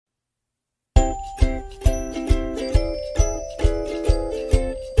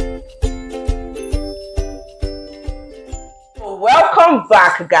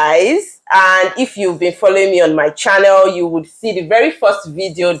back, guys, and if you've been following me on my channel, you would see the very first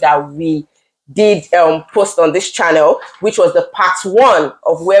video that we did post on this channel, which was the part 1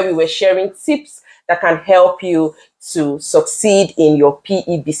 of where we were sharing tips that can help you to succeed in your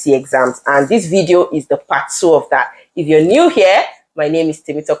PEBC exams. And this video is the part 2 of that. If you're new here, my name is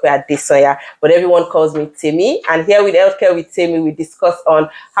Temitope Adesoya, but everyone calls me Temi. And here with Healthcare with Temi, we discuss on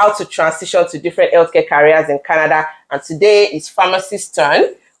how to transition to different healthcare careers in Canada. And today is pharmacy's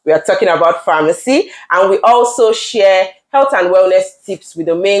turn. We are talking about pharmacy, and we also share health and wellness tips with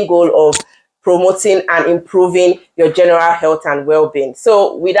the main goal of promoting and improving your general health and well-being.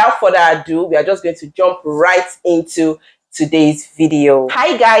 So without further ado, we are just going to jump right into today's video.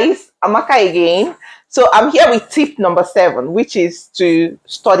 Hi guys, Amaka again. So I'm here with tip number 7, which is to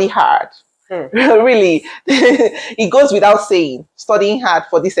study hard. Really, it goes without saying. Studying hard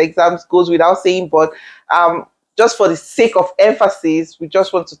for these exams goes without saying, but just for the sake of emphasis, we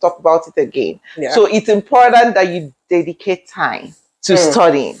just want to talk about it again. Yeah. So it's important that you dedicate time to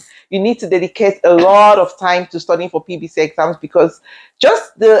studying. You need to dedicate a lot of time to studying for PEBC exams, because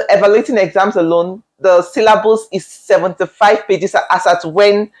just the evaluating exams alone, the syllabus is 75 pages as at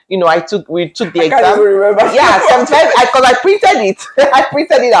when, you know, we took the exam. I can't even remember. Yeah, 75, because I printed it. I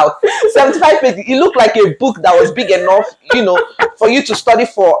printed it out. 75 pages. It looked like a book that was big enough, you know, for you to study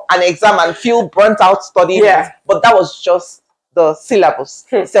for an exam and feel burnt out studying it. But that was just the syllabus,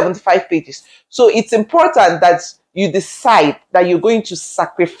 75 pages. So it's important that you decide that you're going to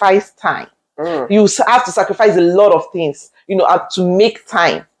sacrifice time. You have to sacrifice a lot of things, you know, to make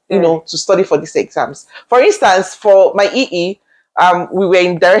time, you know, to study for these exams. For instance, for my EE, we were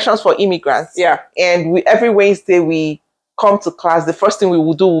in directions for immigrants. Yeah. And every Wednesday we come to class. The first thing we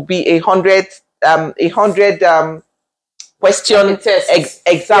will do will be a 100 question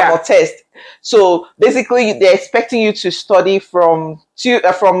exam or test. So basically, they're expecting you to study from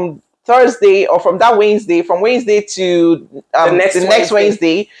Thursday, or from that Wednesday, from Wednesday to the next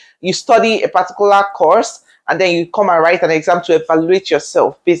Wednesday, you study a particular course, and then you come and write an exam to evaluate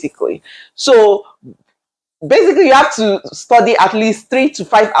yourself, basically. So basically, you have to study at least 3 to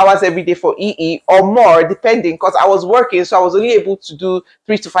 5 hours every day for EE, or more, depending, because I was working, so I was only able to do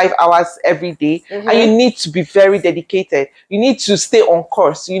 3 to 5 hours every day. And you need to be very dedicated. You need to stay on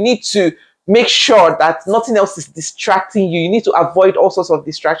course. You need to make sure that nothing else is distracting you. You need to avoid all sorts of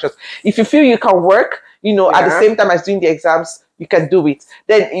distractions. If you feel you can work, you know, at the same time as doing the exams, you can do it.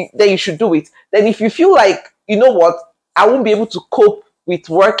 Then you should do it. Then if you feel like, you know what, I won't be able to cope with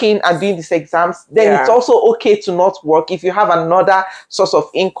working and doing these exams, then it's also okay to not work. If you have another source of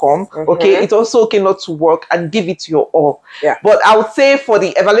income, okay, it's also okay not to work and give it your all. But I would say for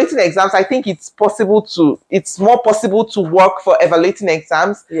the evaluating exams, I think it's more possible to work for evaluating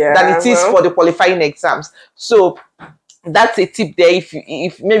exams than it is for the qualifying exams. So that's a tip there.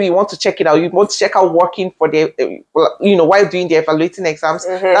 If maybe you want to check it out, you want to check out working for the, you know, while doing the evaluating exams,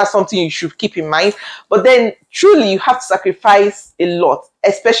 that's something you should keep in mind. But then truly you have to sacrifice a lot,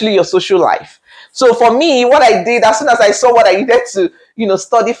 especially your social life. So for me, what I did, as soon as I saw what I needed to, you know,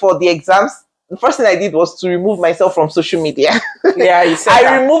 study for the exams, the first thing I did was to remove myself from social media. Yeah, you said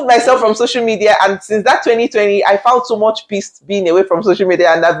I removed myself from social media, and since that 2020, I found so much peace being away from social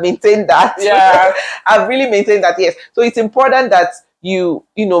media, and I've maintained that. Yeah, I've really maintained that. Yes, so it's important that you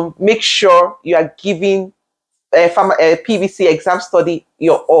know, make sure you are giving PEBC exam study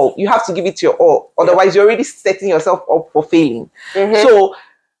your all. You have to give it your all, otherwise you're already setting yourself up for failing. So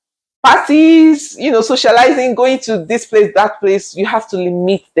parties, you know, socializing, going to this place, that place, you have to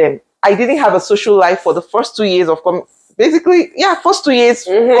limit them. I didn't have a social life for the first 2 years of first 2 years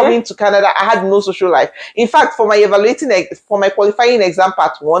coming to Canada. I had no social life. In fact, for my qualifying exam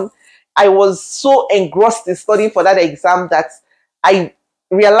part 1, I was so engrossed in studying for that exam that I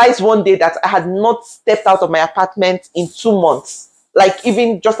realized one day that I had not stepped out of my apartment in 2 months. Like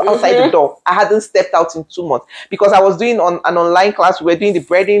even just outside the door, I hadn't stepped out in 2 months, because I was doing an online class. We were doing the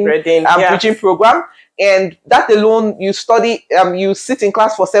bridging program. And that alone, you study, you sit in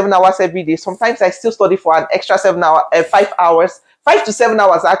class for 7 hours every day. Sometimes I still study for an extra 5 hours, 5 to 7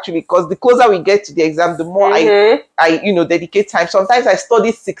 hours actually, because the closer we get to the exam, the more I you know, dedicate time. Sometimes I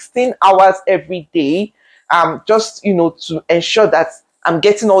study 16 hours every day, just, you know, to ensure that I'm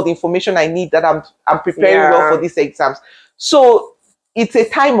getting all the information I need, that I'm preparing well for these exams. So it's a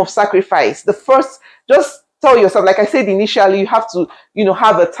time of sacrifice. Just tell yourself, like I said initially, you have to, you know,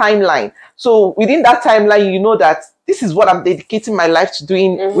 have a timeline. So within that timeline, you know that this is what I'm dedicating my life to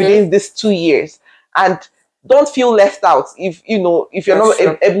doing within these 2 years. And don't feel left out if, you know, if you're not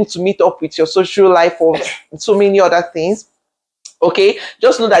able to meet up with your social life or so many other things. Okay,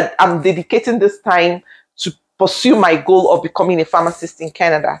 just know that I'm dedicating this time to pursue my goal of becoming a pharmacist in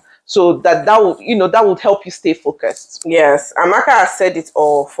Canada. So that would, you know, that would help you stay focused. Yes, Amaka has said it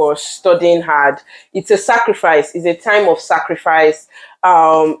all. For studying hard, it's a sacrifice. It's a time of sacrifice.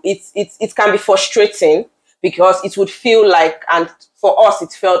 It can be frustrating because it would feel like, and for us,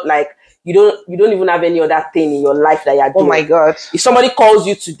 it felt like you don't even have any other thing in your life that you're doing. Oh my God! If somebody calls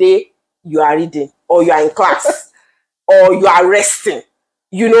you today, you are reading, or you are in class, or you are resting.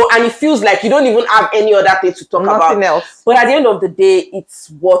 You know, and it feels like you don't even have any other thing to talk about. Nothing else. But at the end of the day, it's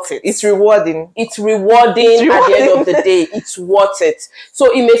worth it. It's rewarding. It's rewarding at the end of the day. It's worth it.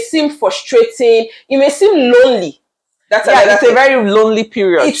 So it may seem frustrating. It may seem lonely. It's a very lonely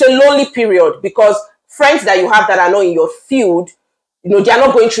period. It's a lonely period because friends that you have that are not in your field, you know, they are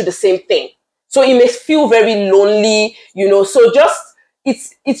not going through the same thing. So it may feel very lonely, you know. So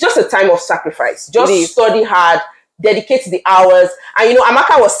it's just a time of sacrifice. Just study hard. Dedicate the hours. And you know,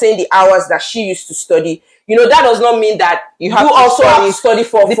 Amaka was saying the hours that she used to study. You know, that does not mean that you also have to study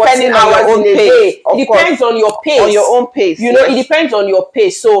for 14 hours in a day. It depends on your pace. On your own pace. You know, it depends on your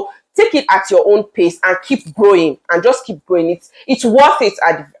pace. So take it at your own pace and keep growing, and just keep growing. It's worth it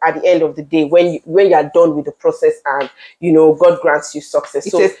at the end of the day when you are done with the process, and you know, God grants you success.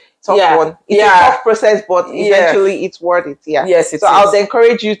 It's a tough one. It's a tough process, but eventually it's worth it. Yeah. Yes. So I would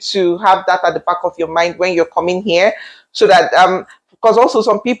encourage you to have that at the back of your mind when you're coming here, so that because also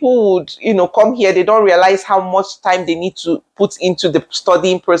some people would, you know, come here, they don't realize how much time they need to put into the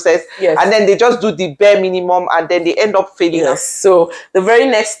studying process. Yes. And then they just do the bare minimum and then they end up failing. Yes. So the very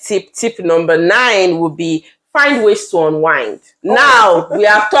next tip number 9 would be find ways to unwind. Now, we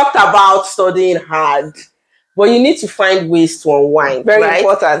have talked about studying hard, but you need to find ways to unwind. Very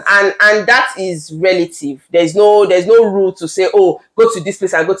important. And that is relative. There's no rule to say, oh, go to this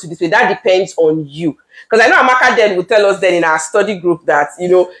place and go to this place. That depends on you. Because I know Amaka then will tell us then in our study group that, you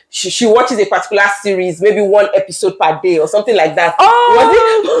know, she watches a particular series, maybe 1 episode per day or something like that.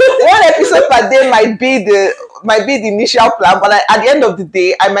 Oh, 1 episode per day might be the initial plan, but at the end of the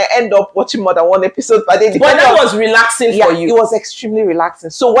day, I might end up watching more than 1 episode per day. But that was relaxing for you. It was extremely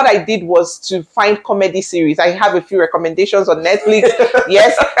relaxing. So what I did was to find comedy series. I have a few recommendations on Netflix.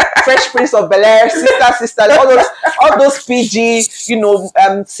 Yes, Fresh Prince of Bel-Air, Sister, all those PG, you know,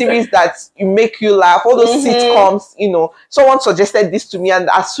 series that make you laugh. All those sitcoms, you know. Someone suggested this to me, and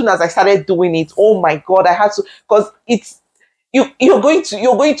as soon as I started doing it, oh my God, I had to, because it's you're going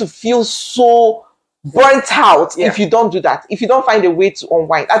to feel so burnt out if you don't do that. If you don't find a way to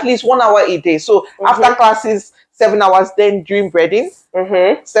unwind, at least 1 hour a day. So after classes, 7 hours, then during breading,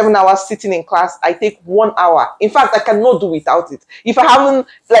 7 hours sitting in class, I take 1 hour. In fact, I cannot do without it. If I haven't,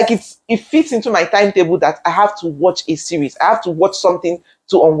 like, it fits into my timetable that I have to watch a series. I have to watch something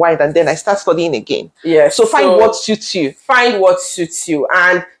to unwind, and then I start studying again. Yes. So find what suits you. Find what suits you,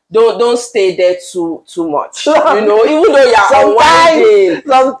 and don't stay there too much. You know, even though you're unwinding.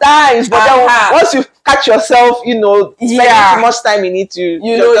 Sometimes, but then once you catch yourself, you know, spending too much time in it, you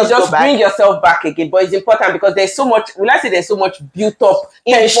just bring yourself back again. But it's important because there's so much. Will I say there's so much built up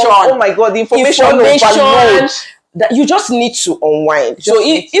tension? Oh my God, the information overload. That you just need to unwind. So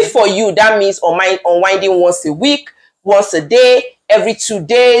if for you that means unwinding once a week, once a day, every 2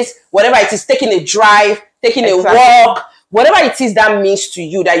 days, whatever it is, taking a drive, taking a walk, whatever it is that means to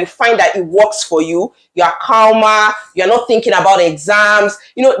you, that you find that it works for you, you are calmer, you're not thinking about exams.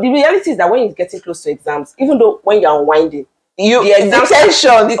 You know, the reality is that when you're getting close to exams, even though when you're unwinding, the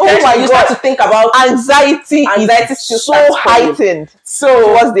tension, you start to think about anxiety is so heightened.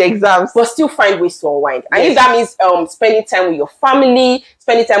 So towards the exams, but still find ways to unwind. And if that means spending time with your family,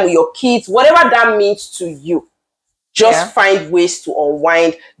 spending time with your kids, whatever that means to you, just find ways to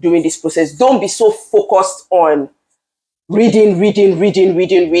unwind during this process. Don't be so focused on reading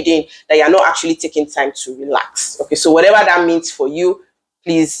that you're not actually taking time to relax. Okay, so whatever that means for you,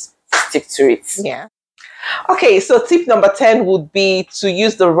 please stick to it. Yeah. Okay, so tip number 10 would be to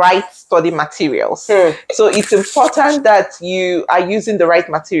use the right study materials. So it's important that you are using the right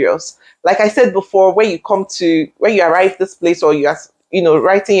materials. Like I said before, when you arrive this place, or you are, you know,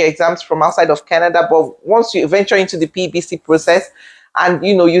 writing your exams from outside of Canada, but once you venture into the PEBC process and,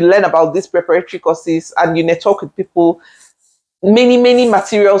 you know, you learn about these preparatory courses and you network with people, many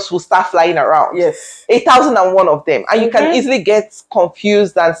materials will start flying around. Yes. 8,001 of them. And you can easily get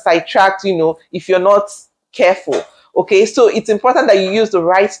confused and sidetracked, you know, if you're not careful. Okay, so it's important that you use the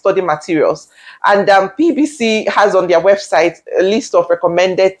right study materials. And PEBC has on their website a list of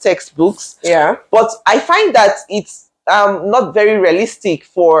recommended textbooks. Yeah. But I find that it's not very realistic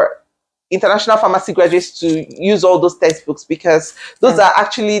for international pharmacy graduates to use all those textbooks, because those are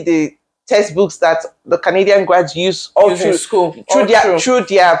actually the textbooks that the Canadian grads use all through school, through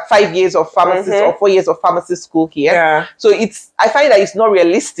their 5 years of pharmacy or 4 years of pharmacy school here. Yeah. So I find that it's not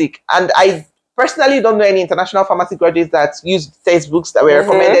realistic, and I personally don't know any international pharmacy graduates that use textbooks that were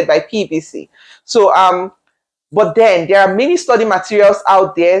recommended by PEBC. So but then there are many study materials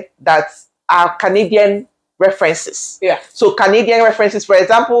out there that are Canadian references. Yeah. So Canadian references, for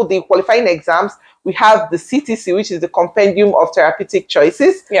example, the qualifying exams, we have the CTC, which is the Compendium of Therapeutic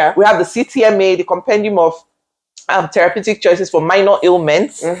Choices. Yeah. We have the CTMA, the Compendium of Therapeutic Choices for Minor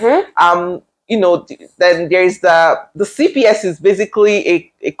Ailments. You know, then there's the CPS is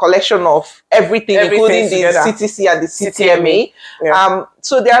basically a collection of everything including together. The CTC and the CTMA. Yeah.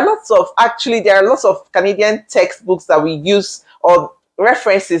 So there are lots of Canadian textbooks that we use, or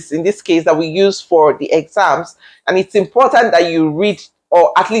references in this case, that we use for the exams, and it's important that you read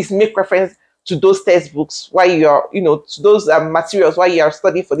or at least make reference to those textbooks while you're, to those materials while you're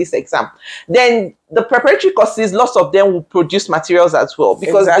studying for this exam. Then the preparatory courses, lots of them will produce materials as well,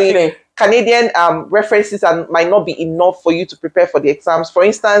 because the Canadian references might not be enough for you to prepare for the exams. For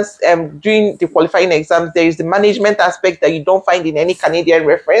instance, during the qualifying exams, there is the management aspect that you don't find in any Canadian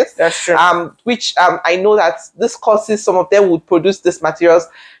reference. That's true. Which I know that these courses, some of them would produce these materials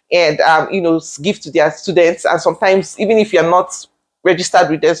and, give to their students. And sometimes, even if you're not registered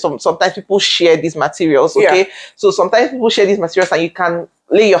with them, sometimes people share these materials. Okay. Yeah. So sometimes people share these materials and you can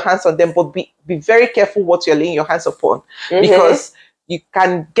lay your hands on them, but be very careful what you're laying your hands upon, because you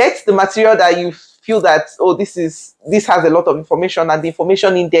can get the material that you feel that, oh, this has a lot of information, and the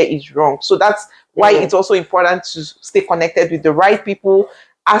information in there is wrong. So that's why it's also important to stay connected with the right people,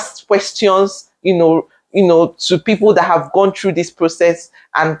 ask questions, to people that have gone through this process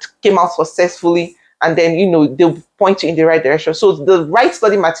and came out successfully, and then, they'll point you in the right direction. So the right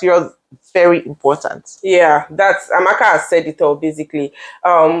study material is very important. Yeah, that's, Amaka has said it all, basically.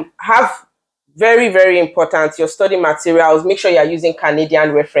 Have very, very important your study materials. Make sure you're using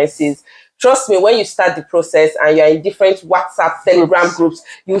Canadian references. Trust me, when you start the process and you're in different WhatsApp, Telegram groups,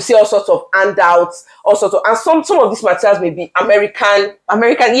 you'll see all sorts of handouts, and some of these materials may be American,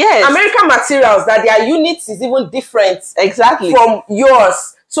 yes. American materials, that their units is even different from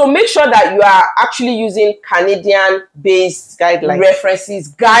yours. So make sure that you are actually using Canadian-based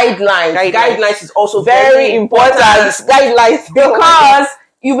references, guidelines. Guidelines is also very important. Guidelines, because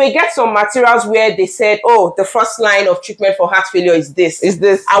you may get some materials where they said, oh, the first line of treatment for heart failure is this.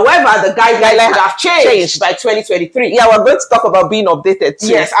 However, the guidelines would have changed by 2023. Yeah, we're going to talk about being updated too.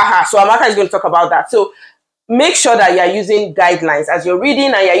 Yes, so Amaka is going to talk about that. So make sure that you're using guidelines as you're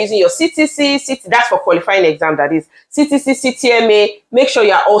reading, and you're using your CTC, that's for qualifying exam, that is. CTC, CTMA, make sure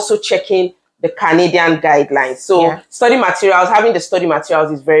you're also checking the Canadian guidelines. So study materials, having the study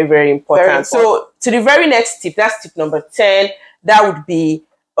materials is very, very important. So to the very next tip, that's tip number 10, that would be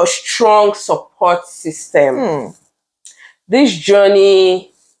a strong support system. This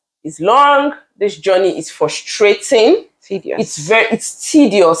journey is long. This journey is frustrating. Tedious. It's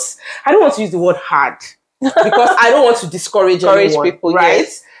tedious. I don't want to use the word hard, because I don't want to discourage anyone, people, right?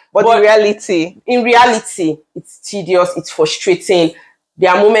 Yes. But in reality, it's tedious, it's frustrating. There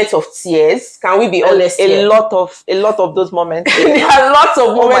are moments of tears. Can we be honest? A lot of those moments. There are lots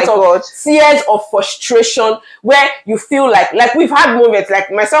of moments of tears of frustration, where you feel like we've had moments, like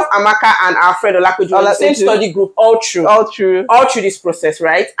myself, Amaka, and our friend Olapeju, in the same study group, all through this process,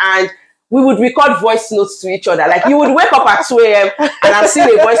 right? And we would record voice notes to each other. Like, you would wake up at 2 a.m. and I'm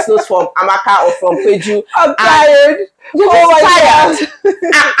seeing a voice note from Amaka or from Peju. I'm tired. You're tired.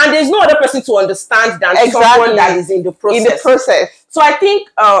 And there's no other person to understand than someone that is in the process. So I think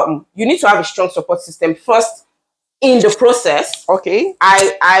you need to have a strong support system first in the process. Okay.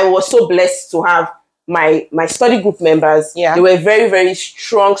 I was so blessed to have my study group members. Yeah. They were a very, very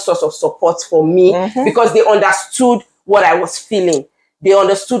strong source of support for me, because they understood what I was feeling. They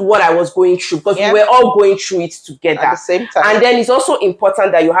understood what I was going through, because we were all going through it together at the same time. And then it's also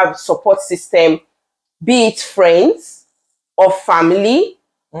important that you have a support system, be it friends or family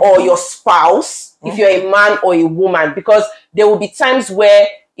or your spouse, if you're a man or a woman, because there will be times where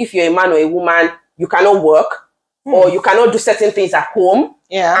if you're a man or a woman, you cannot work or you cannot do certain things at home.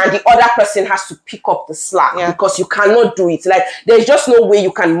 Yeah. And the other person has to pick up the slack because you cannot do it. Like, there's just no way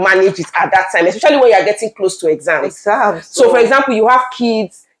you can manage it at that time, especially when you're getting close to exams. So for example, you have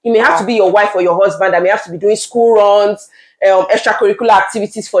kids, it may have to be your wife or your husband that may have to be doing school runs, extracurricular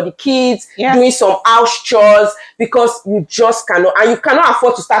activities for the kids, doing some house chores, because you just cannot, and you cannot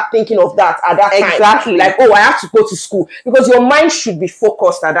afford to start thinking of that at that time. Like, oh, I have to go to school, because your mind should be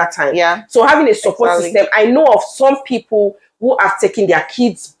focused at that time. Yeah. So having a support system, I know of some people who have taken their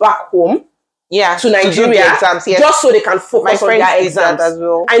kids back home to Nigeria, exams, just so they can focus on their exams. As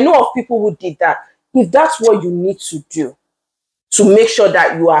well. I know of people who did that. If that's what you need to do to make sure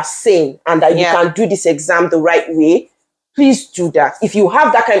that you are sane and that you can do this exam the right way, please do that. If you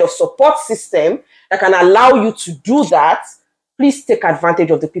have that kind of support system that can allow you to do that, please take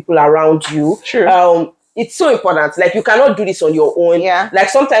advantage of the people around you. Sure. It's so important. Like, you cannot do this on your own. Like,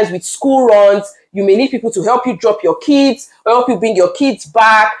 sometimes with school runs, you may need people to help you drop your kids or help you bring your kids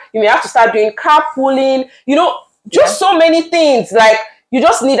back. You may have to start doing carpooling, you know, just so many things. Like, you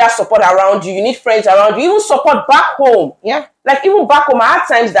just need that support around you. You need friends around you, even support back home. Like, even back home, I had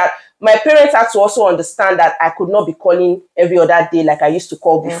times that my parents had to also understand that I could not be calling every other day like I used to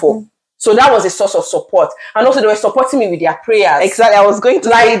call before. So that was a source of support. And also, they were supporting me with their prayers. Exactly. I was going to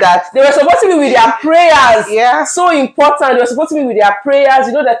say that. They were supporting me with their prayers. So important. They were supporting me with their prayers.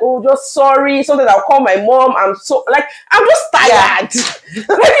 You know, that, oh, just sorry. Sometimes I'll call my mom. I'm just tired.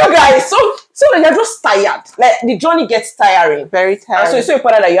 Like, you guys, so you're just tired. Like, the journey gets tiring. Very tiring. And so it's so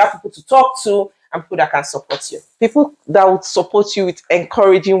important that you have people to talk to and people that can support you. People that would support you with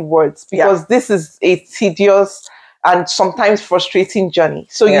encouraging words, because this is a tedious and sometimes frustrating journey.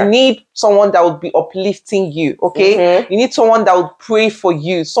 So you need someone that would be uplifting you, okay? You need someone that would pray for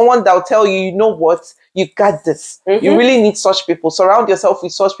you, someone that will tell you, you know what, you got this. You really need such people. Surround yourself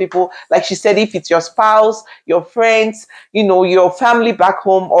with such people. Like she said, if it's your spouse, your friends, you know, your family back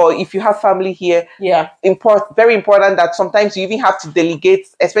home, or if you have family here, very important that sometimes you even have to delegate,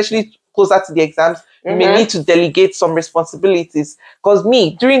 especially closer to the exams. You may need to delegate some responsibilities. Because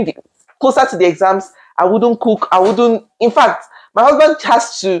closer to the exams, I wouldn't cook. In fact, my husband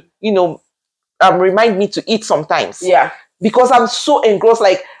has to, you know, remind me to eat sometimes. Because I'm so engrossed.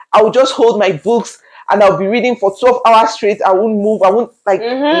 Like, I would just hold my books and I'll be reading for 12 hours straight. I won't move. I won't,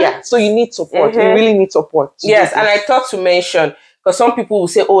 like, So you need support. You really need support. Yes, and I thought to mention, because some people will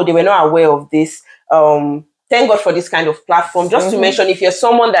say, oh, they were not aware of this. Thank God for this kind of platform. Just to mention, if you're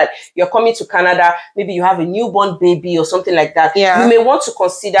someone that you're coming to Canada, maybe you have a newborn baby or something like that, you may want to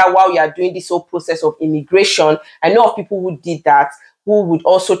consider, while you are doing this whole process of immigration, I know of people who did that, who would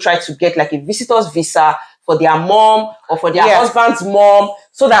also try to get like a visitor's visa for their mom or for their husband's mom,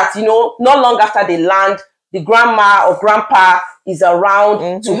 so that, you know, not long after they land, the grandma or grandpa is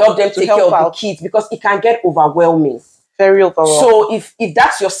around to help them take care of the kids, because it can get overwhelming. Very overwhelming. So if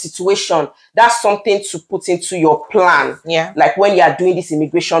that's your situation, that's something to put into your plan. Like when you are doing this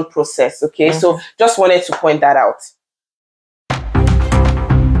immigration process. Okay. So just wanted to point that out.